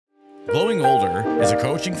Glowing Older is a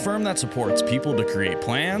coaching firm that supports people to create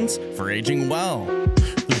plans for aging well.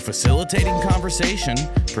 Through facilitating conversation,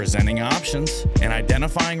 presenting options, and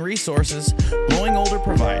identifying resources, Glowing Older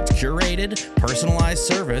provides curated, personalized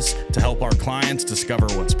service to help our clients discover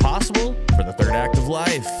what's possible for the third act of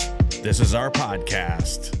life. This is our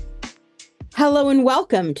podcast. Hello and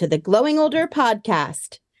welcome to the Glowing Older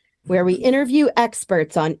podcast, where we interview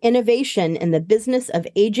experts on innovation in the business of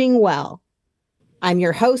aging well. I'm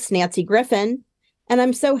your host, Nancy Griffin, and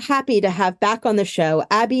I'm so happy to have back on the show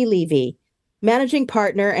Abby Levy, managing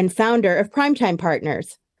partner and founder of Primetime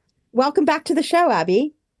Partners. Welcome back to the show,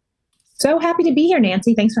 Abby. So happy to be here,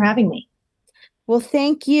 Nancy. Thanks for having me. Well,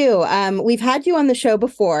 thank you. We've had you on the show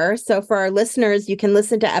before, so for our listeners, you can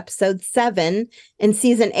listen to episode 7 in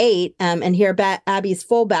season 8 and hear about Abby's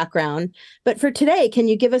full background. But for today, can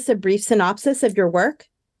you give us a brief synopsis of your work?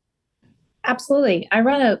 Absolutely. I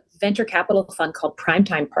run a venture capital fund called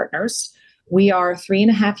Primetime Partners. We are a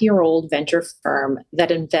 3.5-year-old venture firm that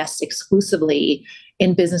invests exclusively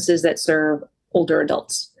in businesses that serve older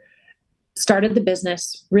adults. Started the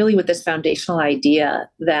business really with this foundational idea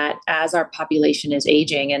that as our population is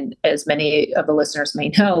aging, and as many of the listeners may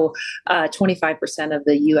know, 25% of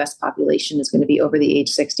the US population is going to be over the age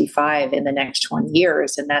 65 in the next 20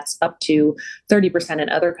 years, and that's up to 30% in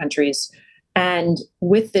other countries. And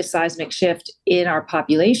with this seismic shift in our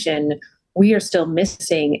population, we are still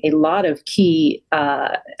missing a lot of key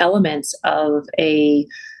elements of a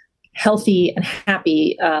healthy and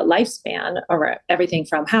happy lifespan, or everything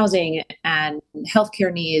from housing and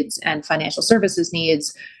healthcare needs and financial services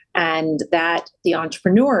needs, and that the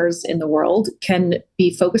entrepreneurs in the world can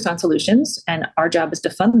be focused on solutions, and our job is to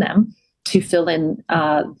fund them to fill in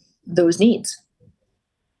those needs.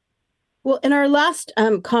 Well, in our last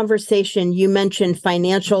conversation, you mentioned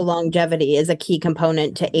financial longevity as a key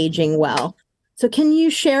component to aging well. So can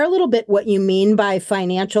you share a little bit what you mean by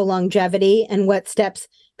financial longevity and what steps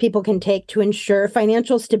people can take to ensure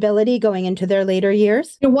financial stability going into their later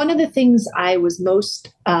years? One of the things I was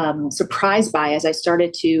most surprised by as I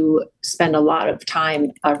started to spend a lot of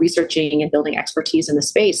time researching and building expertise in the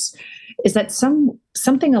space is that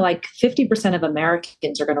something like 50% of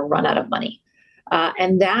Americans are going to run out of money.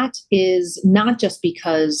 And that is not just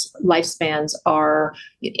because lifespans are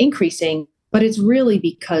increasing, but it's really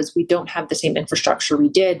because we don't have the same infrastructure we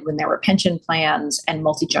did when there were pension plans and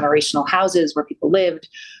multi-generational houses where people lived.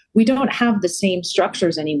 We don't have the same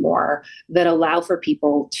structures anymore that allow for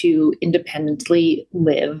people to independently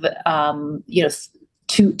live,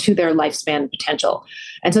 to their lifespan potential.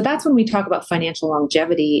 And so that's when we talk about financial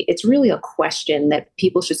longevity. It's really a question that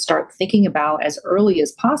people should start thinking about as early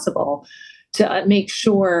as possible to make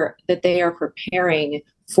sure that they are preparing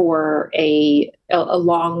for a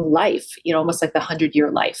long life, almost like the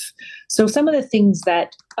 100-year life. So some of the things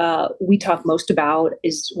that we talk most about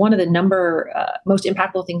is one of the most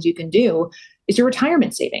impactful things you can do is your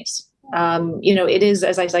retirement savings. It is,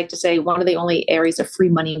 as I like to say, one of the only areas of free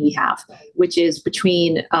money we have, which is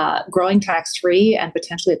between growing tax-free and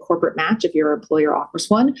potentially a corporate match if your employer offers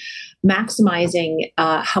one. Maximizing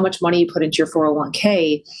how much money you put into your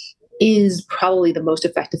 401k is probably the most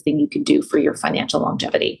effective thing you can do for your financial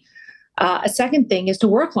longevity. A second thing is to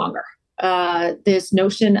work longer. This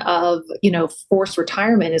notion of, forced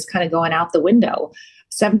retirement is kind of going out the window.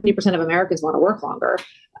 70% of Americans want to work longer,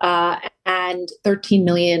 and 13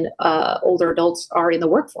 million older adults are in the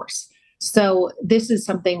workforce. So this is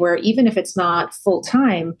something where even if it's not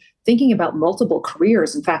full-time, thinking about multiple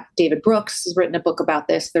careers. In fact, David Brooks has written a book about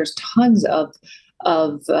this. There's tons of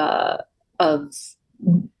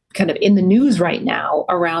kind of in the news right now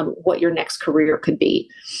around what your next career could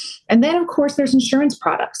be. And then, of course, there's insurance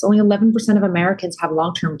products. Only 11% of Americans have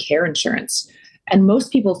long-term care insurance. And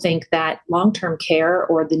most people think that long-term care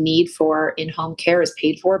or the need for in-home care is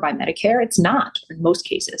paid for by Medicare. It's not in most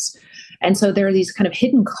cases. And so there are these kind of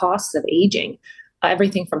hidden costs of aging,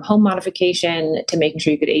 everything from home modification to making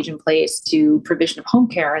sure you could age in place to provision of home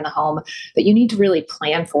care in the home that you need to really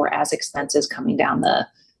plan for as expenses coming down the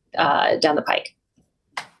pike.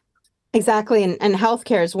 Exactly. And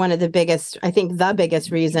healthcare is one of the biggest, I think the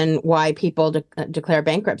biggest reason why people declare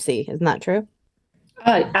bankruptcy. Isn't that true?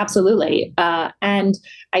 Absolutely. And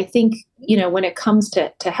I think, when it comes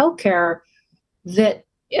to healthcare, that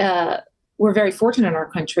we're very fortunate in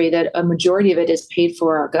our country that a majority of it is paid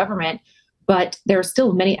for our government, but there are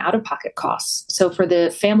still many out-of-pocket costs. So for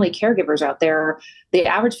the family caregivers out there, the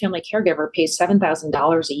average family caregiver pays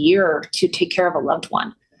 $7,000 a year to take care of a loved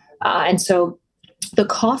one. And so the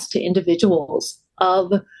cost to individuals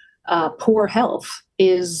of poor health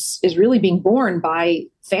is really being borne by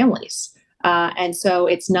families. And so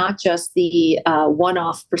it's not just the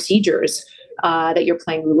one-off procedures that you're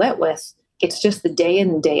playing roulette with. It's just the day in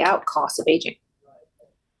and day out cost of aging.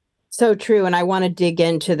 So true. And I want to dig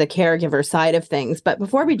into the caregiver side of things. But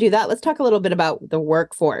before we do that, let's talk a little bit about the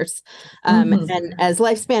workforce. And as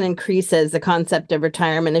lifespan increases, the concept of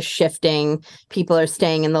retirement is shifting. People are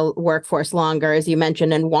staying in the workforce longer, as you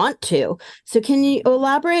mentioned, and want to. So can you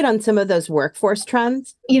elaborate on some of those workforce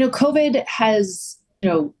trends? COVID has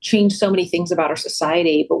changed so many things about our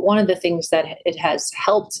society, but one of the things that it has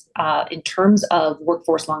helped in terms of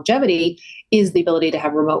workforce longevity is the ability to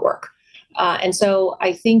have remote work. And so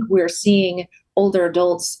I think we're seeing older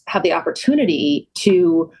adults have the opportunity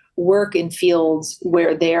to work in fields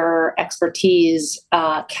where their expertise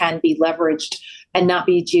can be leveraged and not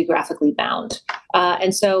be geographically bound.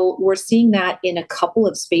 And so we're seeing that in a couple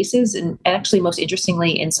of spaces, and actually most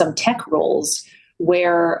interestingly in some tech roles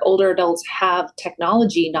where older adults have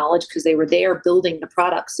technology knowledge because they were there building the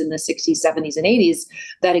products in the 60s, 70s, and 80s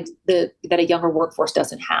that a younger workforce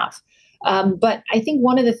doesn't have. But I think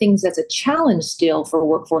one of the things that's a challenge still for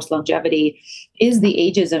workforce longevity is the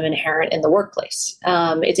ageism inherent in the workplace.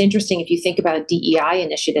 It's interesting if you think about DEI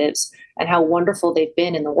initiatives and how wonderful they've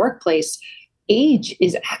been in the workplace. Age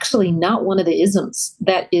is actually not one of the isms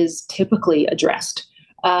that is typically addressed.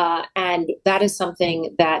 And that is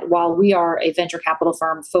something that while we are a venture capital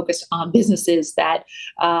firm focused on businesses that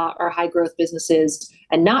are high growth businesses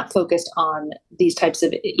and not focused on these types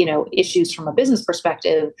of issues from a business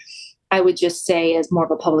perspective, I would just say as more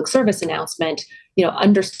of a public service announcement,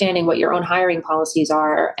 understanding what your own hiring policies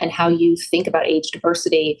are and how you think about age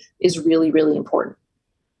diversity is really, really important.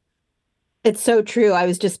 It's so true. I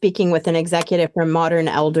was just speaking with an executive from Modern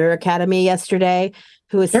Elder Academy yesterday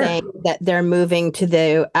who was saying that they're moving to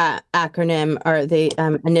the acronym or the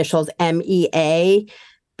initials MEA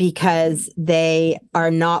because they are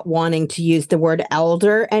not wanting to use the word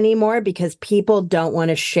elder anymore because people don't want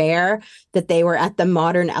to share that they were at the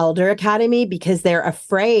Modern Elder Academy because they're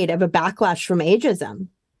afraid of a backlash from ageism.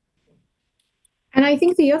 And I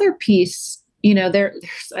think the other piece,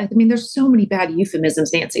 there's so many bad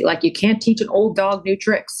euphemisms, Nancy, like you can't teach an old dog new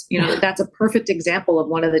tricks. That's a perfect example of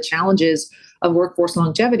one of the challenges of workforce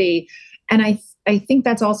longevity. And I think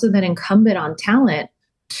that's also then incumbent on talent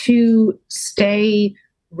to stay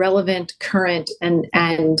relevant, current, and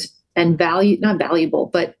not valuable,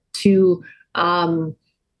 but to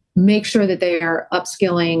make sure that they are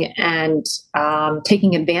upskilling and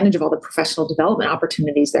taking advantage of all the professional development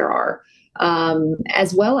opportunities there are,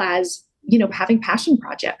 as well as having passion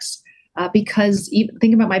projects. Because even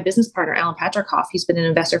think about my business partner, Alan Patrickhoff. He's been an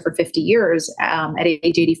investor for 50 years. At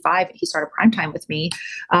age 85, he started Primetime with me.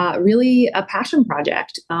 Really a passion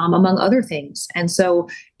project, among other things. And so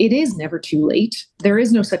it is never too late. There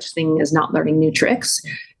is no such thing as not learning new tricks.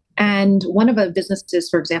 And one of the businesses,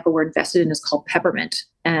 for example, we're invested in is called Peppermint.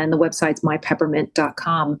 And the website's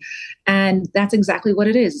mypeppermint.com. And that's exactly what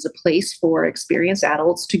it is. It's a place for experienced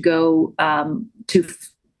adults to go to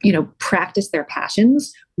practice their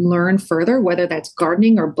passions, learn further, whether that's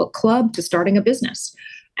gardening or book club to starting a business,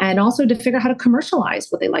 and also to figure out how to commercialize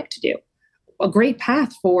what they like to do. A great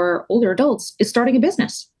path for older adults is starting a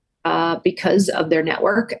business because of their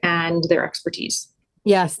network and their expertise.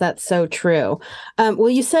 Yes, that's so true. Well,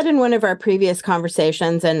 you said in one of our previous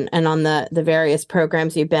conversations and on the various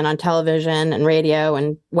programs you've been on television and radio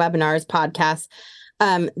and webinars, podcasts,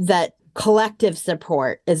 that collective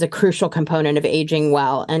support is a crucial component of aging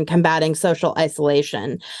well and combating social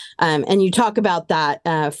isolation. And you talk about that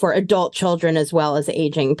for adult children as well as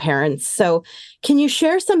aging parents. So can you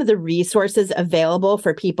share some of the resources available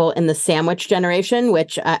for people in the sandwich generation,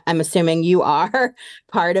 which I'm assuming you are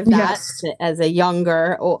part of that as a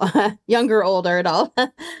younger, older adult?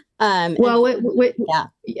 Absolutely.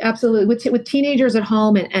 With teenagers at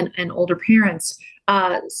home and older parents,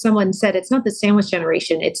 someone said it's not the sandwich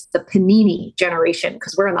generation, it's the panini generation,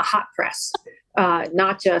 because we're in the hot press,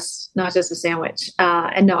 not just a sandwich.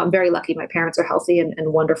 And no, I'm very lucky. My parents are healthy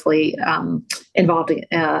and wonderfully involved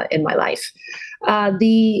in my life.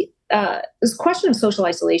 This question of social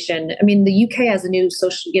isolation, I mean, the UK has a new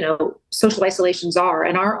social isolation czar,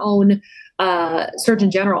 and our own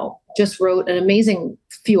Surgeon General just wrote an amazing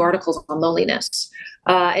few articles on loneliness.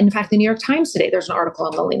 In fact, the New York Times today, there's an article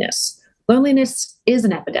on loneliness. Loneliness is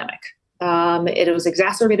an epidemic. It was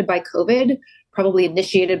exacerbated by COVID, probably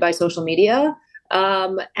initiated by social media,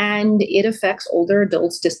 and it affects older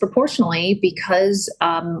adults disproportionately because,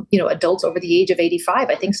 adults over the age of 85,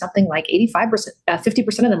 I think something like 85%, 50%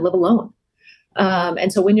 of them live alone.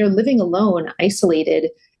 And so when you're living alone,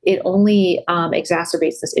 isolated, it only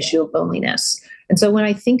exacerbates this issue of loneliness. And so when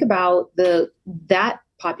I think about that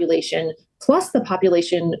population, plus the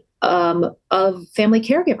population of family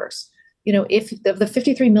caregivers. If of the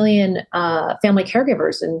 53 million family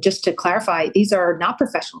caregivers, and just to clarify, these are not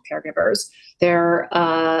professional caregivers. They're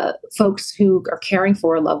folks who are caring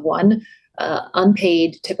for a loved one,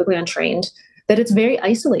 unpaid, typically untrained, that it's very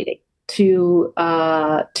isolating to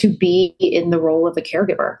be in the role of a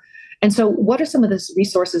caregiver. And so what are some of the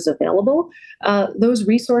resources available? Those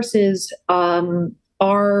resources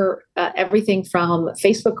are everything from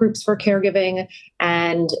Facebook groups for caregiving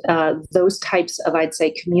and those types of, I'd say,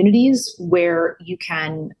 communities where you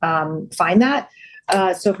can find that.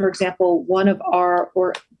 So, for example, one of our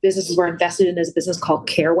businesses we're invested in is a business called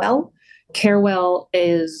Carewell. Carewell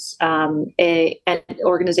is an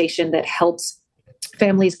organization that helps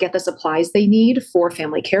families get the supplies they need for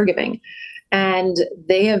family caregiving. And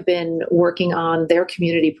they have been working on their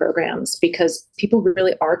community programs because people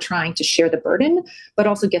really are trying to share the burden, but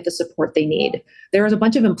also get the support they need. There is a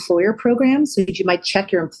bunch of employer programs, so you might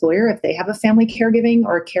check your employer if they have a family caregiving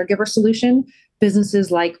or a caregiver solution.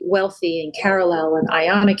 Businesses like Wealthy and Carallel and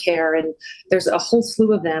Iona Care, and there's a whole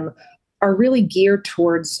slew of them, are really geared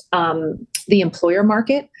towards the employer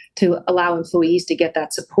market to allow employees to get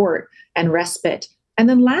that support and respite. And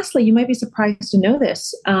then lastly, you might be surprised to know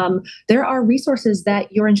this, there are resources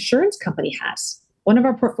that your insurance company has. One of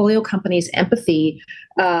our portfolio companies, Empathy,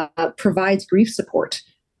 provides grief support,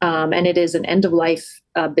 and it is an end-of-life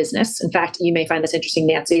business. In fact, you may find this interesting,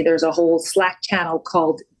 Nancy. There's a whole Slack channel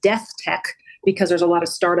called Death Tech because there's a lot of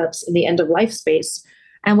startups in the end-of-life space.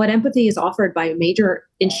 And what Empathy is offered by major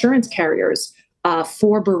insurance carriers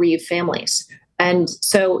for bereaved families. And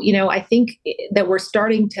so, I think that we're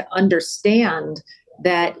starting to understand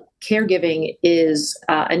that caregiving is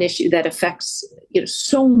an issue that affects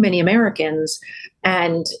so many Americans,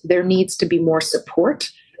 and there needs to be more support,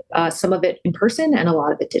 some of it in person and a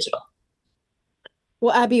lot of it digital.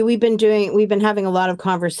 Well, Abby, we've been having a lot of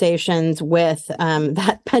conversations with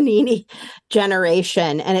that Panini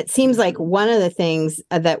generation, and it seems like one of the things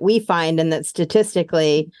that we find, and that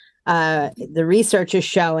statistically the research is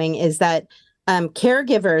showing, is that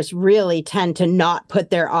caregivers really tend to not put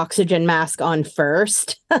their oxygen mask on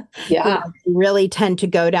first. Yeah. Really tend to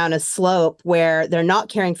go down a slope where they're not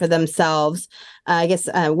caring for themselves. I guess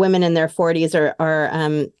women in their 40s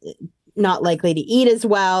are not likely to eat as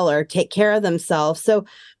well or take care of themselves. So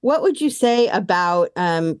what would you say about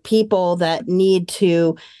people that need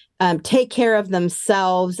to take care of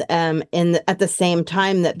themselves at the same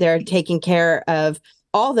time that they're taking care of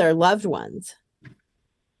all their loved ones?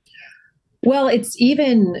 Well, it's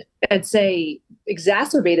even, I'd say,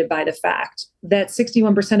 exacerbated by the fact that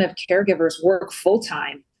 61% of caregivers work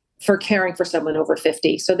full-time for caring for someone over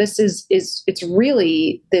 50. So this it's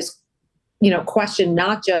really this, question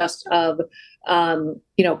not just of,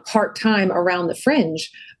 part-time around the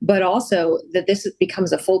fringe, but also that this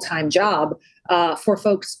becomes a full-time job for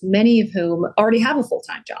folks, many of whom already have a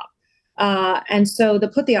full-time job. And so to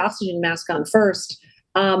put the oxygen mask on first,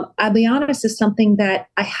 I'll be honest, is something that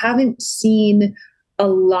I haven't seen a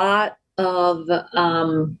lot of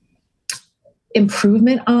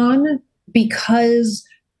improvement on because,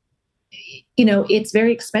 it's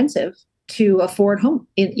very expensive to afford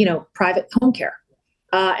private home care.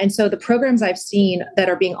 And so the programs I've seen that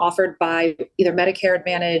are being offered by either Medicare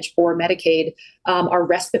Advantage or Medicaid are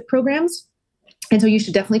respite programs. And so you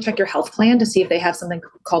should definitely check your health plan to see if they have something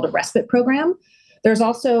called a respite program. There's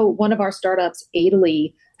also one of our startups,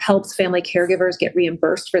 Adely, helps family caregivers get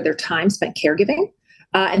reimbursed for their time spent caregiving.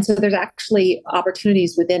 And so there's actually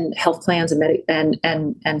opportunities within health plans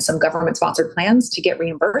and some government-sponsored plans to get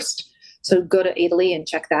reimbursed. So go to Adely and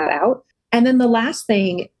check that out. And then the last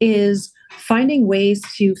thing is finding ways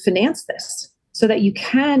to finance this so that you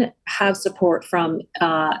can have support from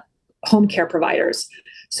home care providers.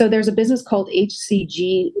 So there's a business called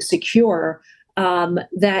HCG Secure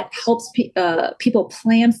that helps people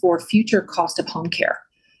plan for future cost of home care.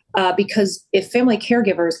 Because if family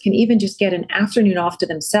caregivers can even just get an afternoon off to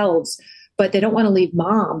themselves, but they don't want to leave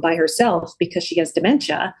mom by herself because she has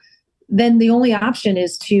dementia, then the only option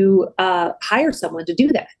is to hire someone to do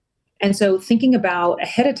that. And so thinking about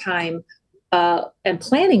ahead of time and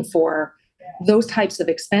planning for those types of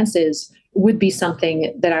expenses would be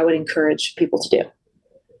something that I would encourage people to do.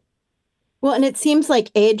 Well, and it seems like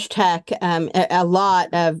age tech, a lot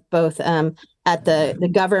of both at the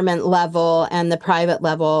government level and the private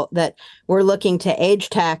level, that we're looking to age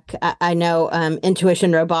tech. I know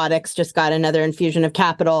Intuition Robotics just got another infusion of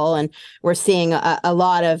capital, and we're seeing a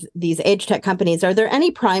lot of these age tech companies. Are there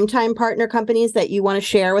any primetime partner companies that you want to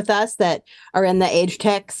share with us that are in the age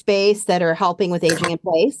tech space that are helping with aging in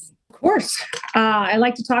place? course. I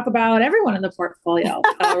like to talk about everyone in the portfolio.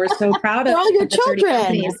 We're so proud of all your the 30 children.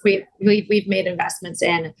 companies we've made investments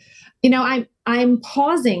in. I'm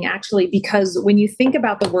pausing actually because when you think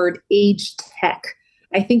about the word age tech,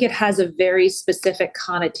 I think it has a very specific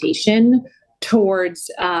connotation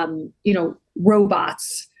towards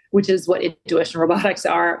robots, which is what intuition robotics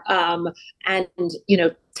are, and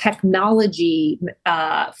technology,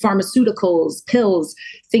 pharmaceuticals, pills,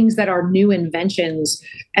 things that are new inventions.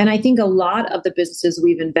 And I think a lot of the businesses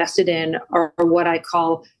we've invested in are what I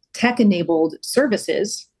call tech-enabled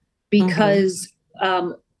services, because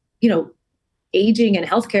aging and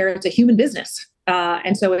healthcare, it's a human business.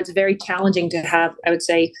 And so it's very challenging to have, I would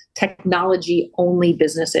say, technology-only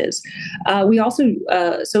businesses. We also,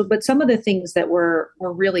 but some of the things that we're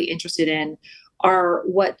really interested in are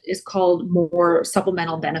what is called more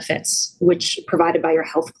supplemental benefits, which are provided by your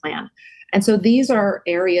health plan. And so these are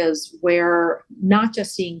areas where not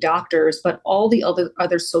just seeing doctors, but all the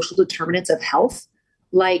other social determinants of health,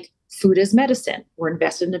 like food as medicine. We're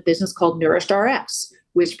invested in a business called Nourished RX,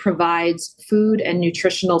 which provides food and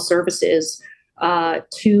nutritional services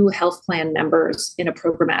to health plan members in a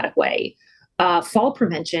programmatic way. Fall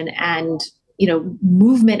prevention and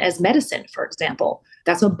movement as medicine, for example.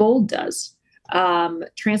 That's what Bold does.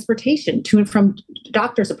 Transportation to and from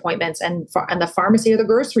doctor's appointments and the pharmacy or the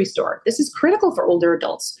grocery store. This is critical for older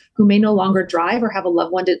adults who may no longer drive or have a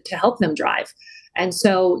loved one to help them drive. And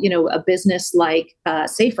so, a business like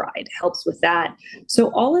Safe Ride helps with that.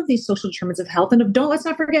 So all of these social determinants of health, and let's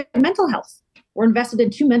not forget mental health. We're invested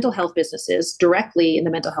in 2 mental health businesses directly in the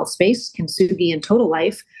mental health space, Kintsugi and Total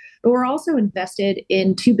Life. But we're also invested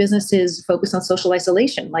in 2 businesses focused on social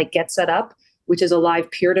isolation, like Get Set Up, which is a live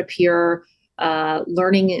peer-to-peer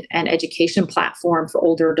learning and education platform for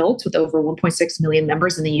older adults with over 1.6 million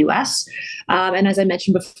members in the US. And as I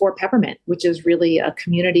mentioned before, Peppermint, which is really a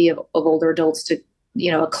community of older adults to,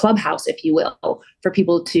 a clubhouse, if you will, for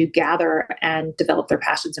people to gather and develop their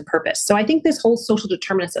passions and purpose. So I think this whole social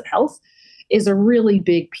determinants of health is a really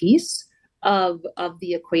big piece of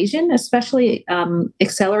the equation, especially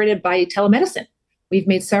accelerated by telemedicine. We've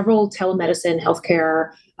made several telemedicine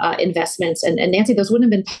healthcare investments, and Nancy, those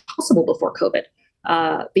wouldn't have been possible before COVID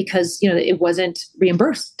because it wasn't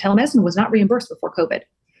reimbursed. Telemedicine was not reimbursed before COVID,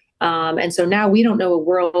 and so now we don't know a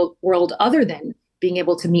world other than being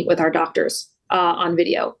able to meet with our doctors on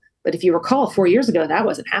video. But if you recall, 4 years ago, that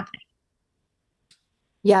wasn't happening.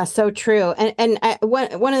 Yeah, so true. And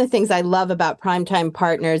one of the things I love about Primetime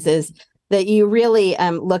Partners is that you really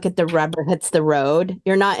look at the rubber hits the road.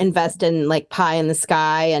 You're not invested in like pie in the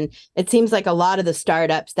sky. And it seems like a lot of the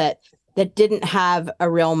startups that didn't have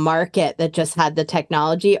a real market, that just had the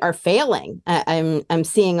technology, are failing. I'm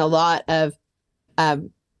seeing a lot of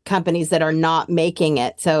companies that are not making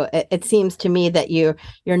it. So it seems to me that you're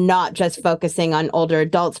not just focusing on older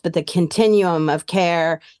adults, but the continuum of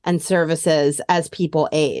care and services as people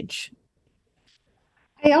age.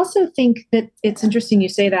 I also think that it's interesting you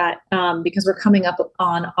say that because we're coming up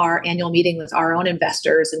on our annual meeting with our own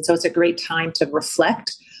investors. And so it's a great time to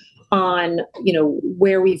reflect on,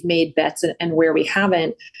 where we've made bets and where we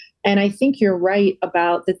haven't. And I think you're right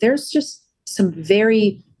about that. There's just some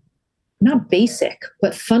very not basic,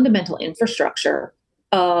 but fundamental infrastructure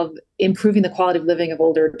of improving the quality of living of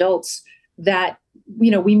older adults that,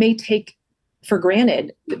 we may take for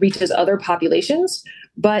granted that reaches other populations.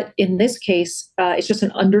 But in this case, it's just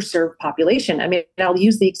an underserved population. I mean, I'll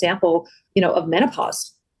use the example, of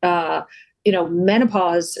menopause.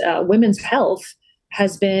 Menopause, women's health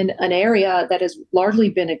has been an area that has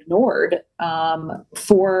largely been ignored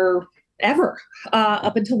forever,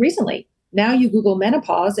 up until recently. Now you Google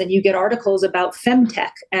menopause and you get articles about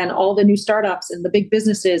femtech and all the new startups and the big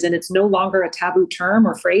businesses, and it's no longer a taboo term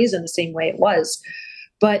or phrase in the same way it was.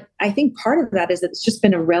 But I think part of that is that it's just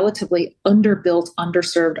been a relatively underbuilt,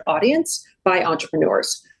 underserved audience by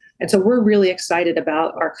entrepreneurs. And so we're really excited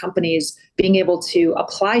about our companies being able to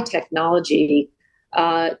apply technology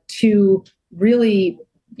to really,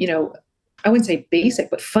 I wouldn't say basic,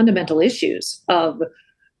 but fundamental issues of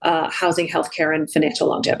housing, healthcare, and financial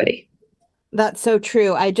longevity. That's so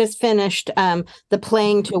true. I just finished the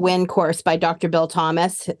Playing to Win course by Dr. Bill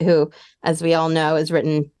Thomas, who, as we all know, has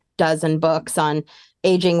written dozen books on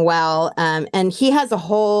aging well. And he has a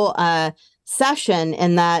whole session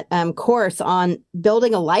in that course on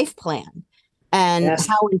building a life plan and Yes.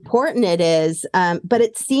 how important it is. But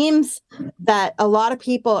it seems that a lot of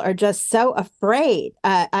people are just so afraid.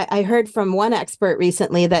 I heard from one expert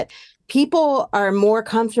recently that people are more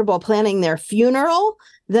comfortable planning their funeral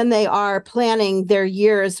than they are planning their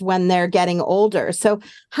years when they're getting older. So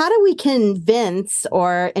how do we convince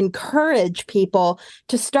or encourage people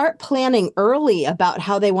to start planning early about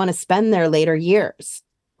how they want to spend their later years?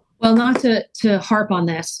 Well, not to harp on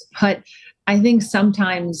this, but I think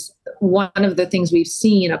sometimes one of the things we've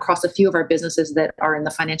seen across a few of our businesses that are in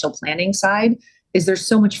the financial planning side is there's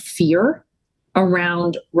so much fear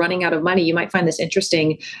around running out of money. You might find this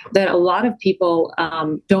interesting that a lot of people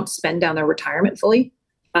don't spend down their retirement fully.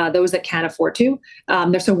 Those that can't afford to,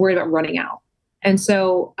 they're so worried about running out. And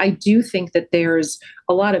so I do think that there's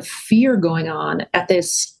a lot of fear going on at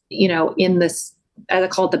this, in this, as I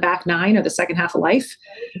call it, the back nine or the second half of life.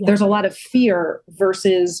 Yeah. There's a lot of fear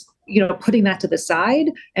versus, putting that to the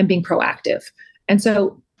side and being proactive. And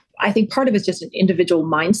so I think part of it's just an individual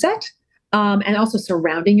mindset, and also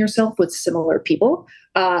surrounding yourself with similar people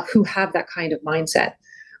who have that kind of mindset.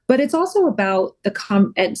 But it's also about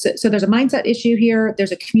so there's a mindset issue here,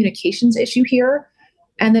 there's a communications issue here,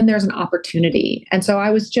 and then there's an opportunity. And so I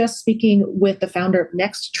was just speaking with the founder of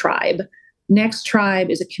Next Tribe. Next Tribe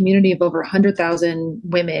is a community of over 100,000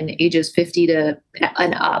 women ages 50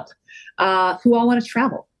 and up who all want to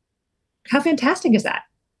travel. How fantastic is that?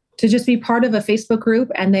 To just be part of a Facebook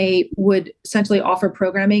group, and they would essentially offer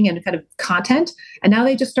programming and kind of content. And now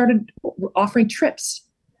they just started offering trips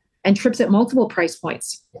at multiple price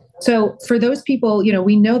points. So for those people,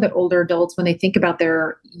 we know that older adults, when they think about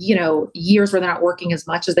their, years where they're not working as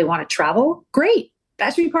much as they want to travel, great.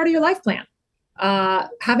 That should be part of your life plan.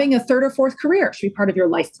 Having a third or fourth career should be part of your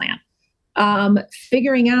life plan.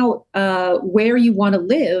 Figuring out where you want to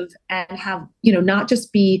live and have, not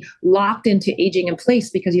just be locked into aging in place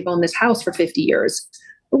because you've owned this house for 50 years.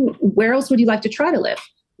 Where else would you like to try to live?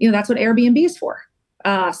 That's what Airbnb is for.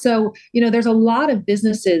 So there's a lot of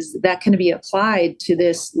businesses that can be applied to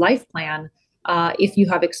this life plan if you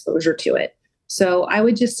have exposure to it. So I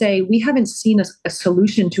would just say we haven't seen a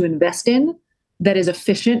solution to invest in that is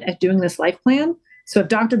efficient at doing this life plan. So if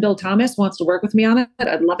Dr. Bill Thomas wants to work with me on it,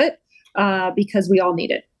 I'd love it. Because we all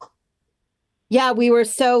need it. Yeah, we were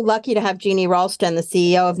so lucky to have Jeannie Ralston, the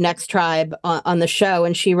CEO of Next Tribe, on the show,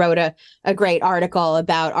 and she wrote a great article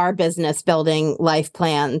about our business building life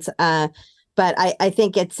plans. But I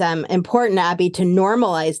think it's important, Abby, to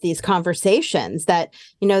normalize these conversations that,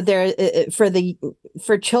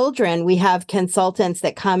 for children, we have consultants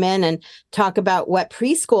that come in and talk about what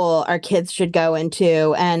preschool our kids should go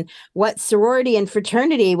into and what sorority and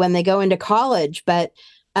fraternity when they go into college. But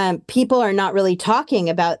people are not really talking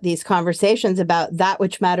about these conversations about that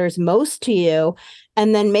which matters most to you,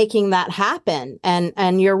 and then making that happen.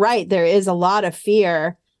 And you're right, there is a lot of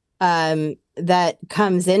fear that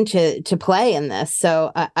comes into play in this.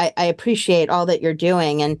 So I appreciate all that you're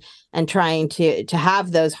doing and trying to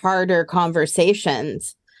have those harder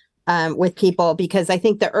conversations with people, because I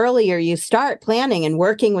think the earlier you start planning and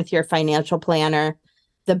working with your financial planner,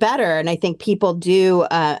 the better. And I think people do,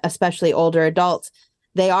 especially older adults,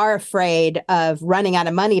 they are afraid of running out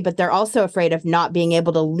of money, but they're also afraid of not being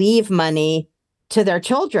able to leave money to their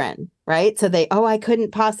children, right? So I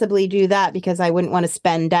couldn't possibly do that because I wouldn't want to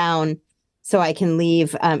spend down so I can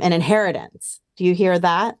leave an inheritance. Do you hear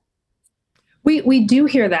that? We do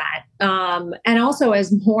hear that. And also,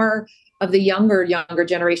 as more of the younger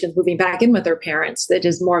generations moving back in with their parents, that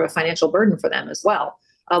is more of a financial burden for them as well.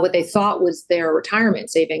 What they thought was their retirement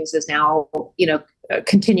savings is now, a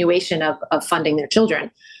continuation of funding their children.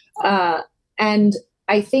 And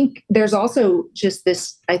I think there's also just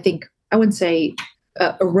this, I wouldn't say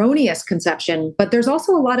erroneous conception, but there's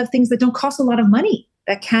also a lot of things that don't cost a lot of money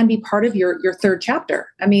that can be part of your third chapter.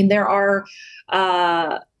 I mean, there are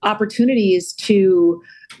opportunities to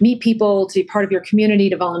meet people, to be part of your community,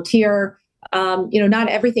 to volunteer. Not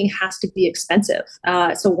everything has to be expensive.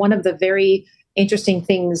 So one of the very interesting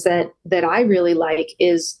things that I really like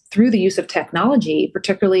is through the use of technology,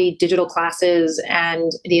 particularly digital classes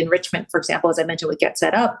and the enrichment, for example, as I mentioned with Get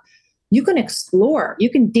Set Up, you can explore, you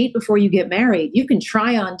can date before you get married, you can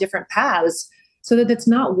try on different paths so that it's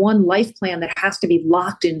not one life plan that has to be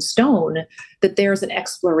locked in stone, that there's an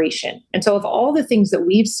exploration. And so of all the things that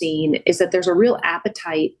we've seen is that there's a real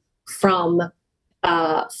appetite from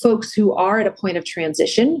folks who are at a point of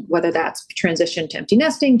transition, whether that's transition to empty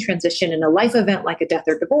nesting, transition in a life event like a death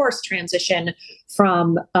or divorce, transition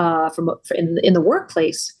from in the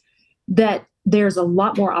workplace, that there's a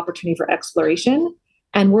lot more opportunity for exploration.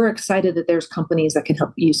 And we're excited that there's companies that can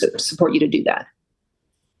help you support you to do that.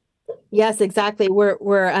 Yes, exactly.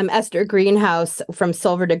 We're Esther Greenhouse from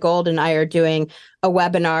Silver to Gold and I are doing a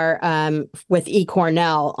webinar with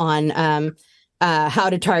eCornell on how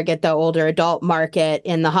to target the older adult market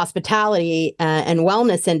in the hospitality and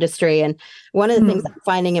wellness industry. And one of the things I'm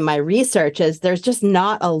finding in my research is there's just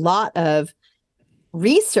not a lot of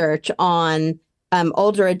research on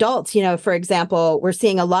older adults. For example, we're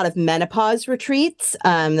seeing a lot of menopause retreats.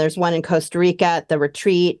 There's one in Costa Rica at the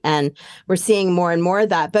retreat, and we're seeing more and more of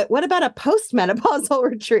that. But what about a postmenopausal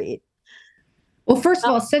retreat? Well, first of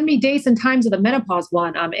all, send me dates and times of the menopause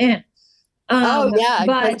one. I'm in.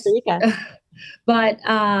 Costa Rica. But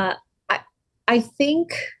I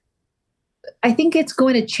think it's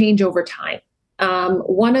going to change over time.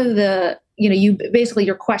 One of the,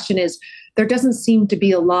 your question is, there doesn't seem to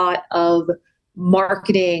be a lot of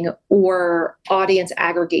marketing or audience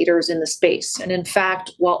aggregators in the space. And in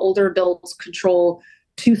fact, while older adults control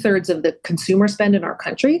 2/3 of the consumer spend in our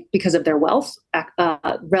country because of their wealth,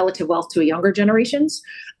 relative wealth to younger generations,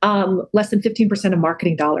 less than 15% of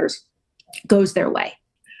marketing dollars goes their way.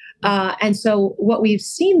 And so what we've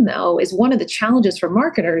seen, though, is one of the challenges for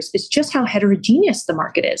marketers is just how heterogeneous the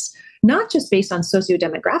market is, not just based on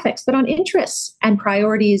sociodemographics, but on interests and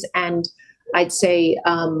priorities and, I'd say,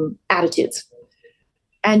 attitudes.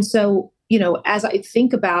 And so, as I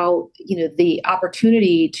think about, the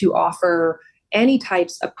opportunity to offer any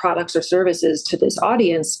types of products or services to this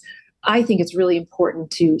audience, I think it's really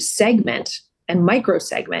important to segment and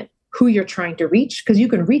micro-segment who you're trying to reach, because you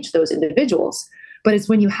can reach those individuals. But it's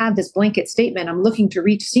when you have this blanket statement, I'm looking to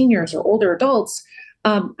reach seniors or older adults,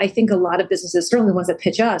 I think a lot of businesses, certainly ones that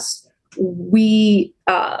pitch us, we're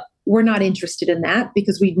not interested in that,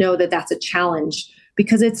 because we know that that's a challenge,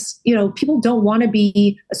 because it's, people don't want to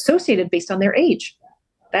be associated based on their age.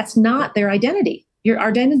 That's not their identity. Our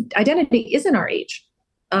identity isn't our age.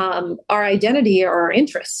 Our identity are our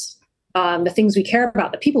interests, the things we care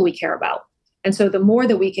about, the people we care about. And so the more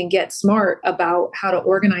that we can get smart about how to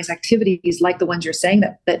organize activities like the ones you're saying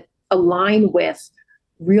that align with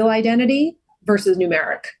real identity versus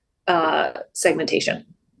numeric segmentation.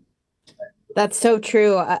 That's so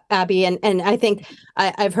true, Abby. And I think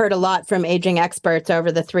I've heard a lot from aging experts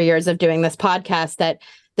over the 3 years of doing this podcast that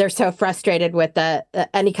they're so frustrated with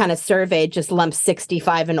any kind of survey just lumps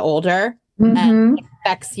 65 and older and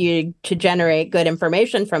expects you to generate good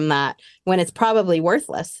information from that when it's probably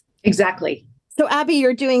worthless. Exactly. So, Abby,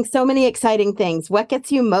 you're doing so many exciting things. What gets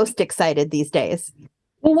you most excited these days?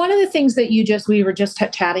 Well, one of the things that we were just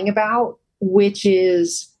chatting about, which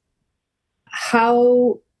is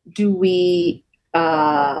how do we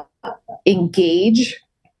engage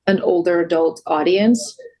an older adult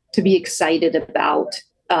audience to be excited about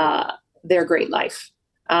their great life.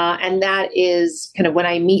 And that is kind of when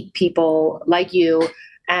I meet people like you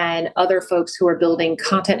and other folks who are building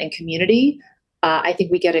content and community. I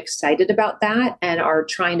think we get excited about that and are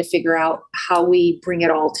trying to figure out how we bring it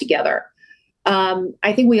all together.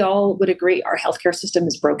 I think we all would agree our healthcare system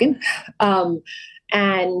is broken.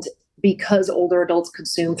 And because older adults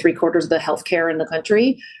consume 3/4 of the healthcare in the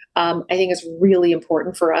country, I think it's really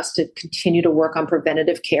important for us to continue to work on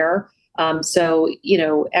preventative care. So,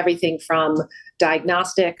 everything from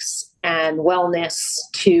diagnostics and wellness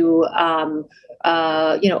to,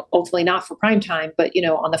 hopefully not for prime time, but,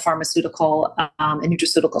 on the pharmaceutical and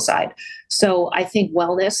nutraceutical side. So I think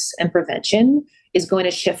wellness and prevention is going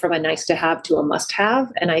to shift from a nice to have to a must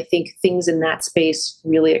have. And I think things in that space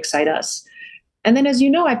really excite us. And then, as you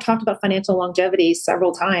know, I've talked about financial longevity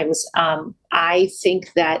several times. I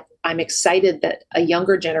think that I'm excited that a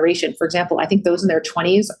younger generation, for example, I think those in their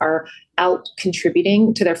 20s are out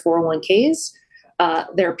contributing to their 401ks,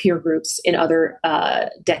 their peer groups in other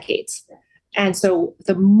decades. And so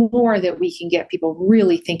the more that we can get people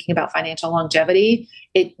really thinking about financial longevity,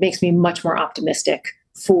 it makes me much more optimistic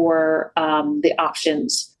for the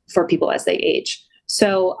options for people as they age.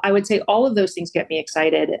 So I would say all of those things get me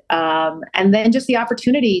excited. And then just the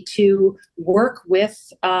opportunity to work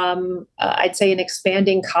with, I'd say, an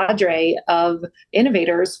expanding cadre of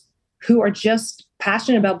innovators who are just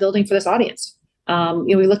passionate about building for this audience.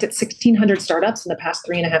 We looked at 1,600 startups in the past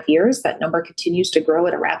 3.5 years. That number continues to grow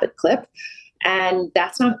at a rapid clip. And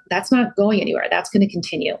that's not going anywhere. That's going to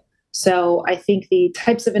continue. So I think the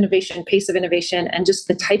types of innovation, pace of innovation, and just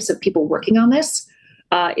the types of people working on this,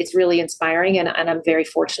 it's really inspiring, and I'm very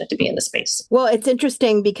fortunate to be in the space. Well, it's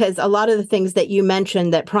interesting because a lot of the things that you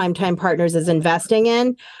mentioned that Primetime Partners is investing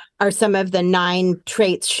in are some of the 9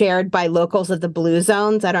 traits shared by locals of the Blue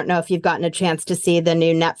Zones. I don't know if you've gotten a chance to see the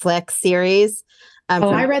new Netflix series.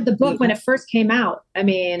 I read the book when it first came out. I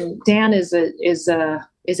mean, Dan is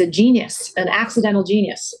a genius, an accidental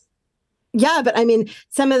genius. Yeah, but I mean,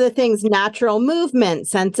 some of the things, natural movement,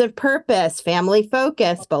 sense of purpose, family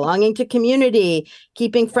focus, belonging to community,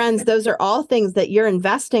 keeping friends, those are all things that you're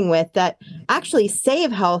investing with that actually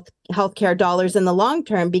save healthcare dollars in the long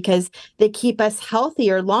term because they keep us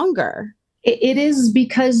healthier longer. It is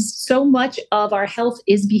because so much of our health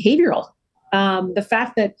is behavioral. The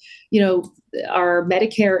fact that, our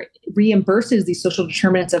Medicare reimburses these social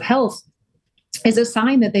determinants of health is a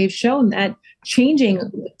sign that they've shown that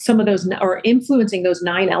changing some of those or influencing those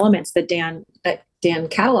 9 elements that Dan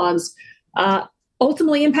catalogs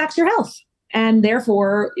ultimately impacts your health and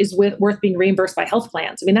therefore is worth being reimbursed by health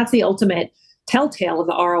plans. I mean, that's the ultimate telltale of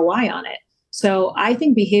the ROI on it. So I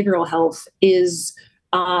think behavioral health is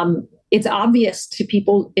it's obvious to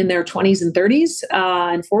people in their 20s and 30s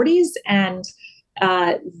and 40s, and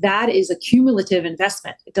that is a cumulative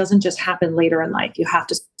investment. It doesn't just happen later in life. You have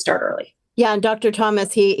to start early. Yeah, and Dr.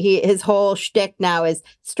 Thomas, his whole shtick now is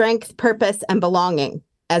strength, purpose, and belonging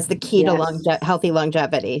as the key to healthy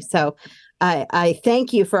longevity. So I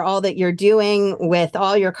thank you for all that you're doing with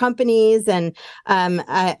all your companies. And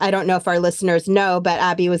I don't know if our listeners know, but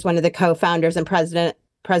Abby was one of the co-founders and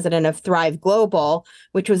president of Thrive Global,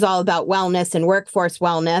 which was all about wellness and workforce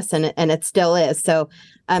wellness, and it still is. So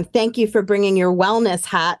thank you for bringing your wellness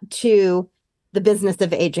hat to the business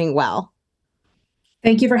of aging well.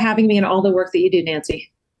 Thank you for having me and all the work that you do,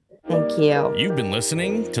 Nancy. Thank you. You've been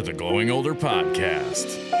listening to the Glowing Older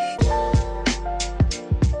Podcast.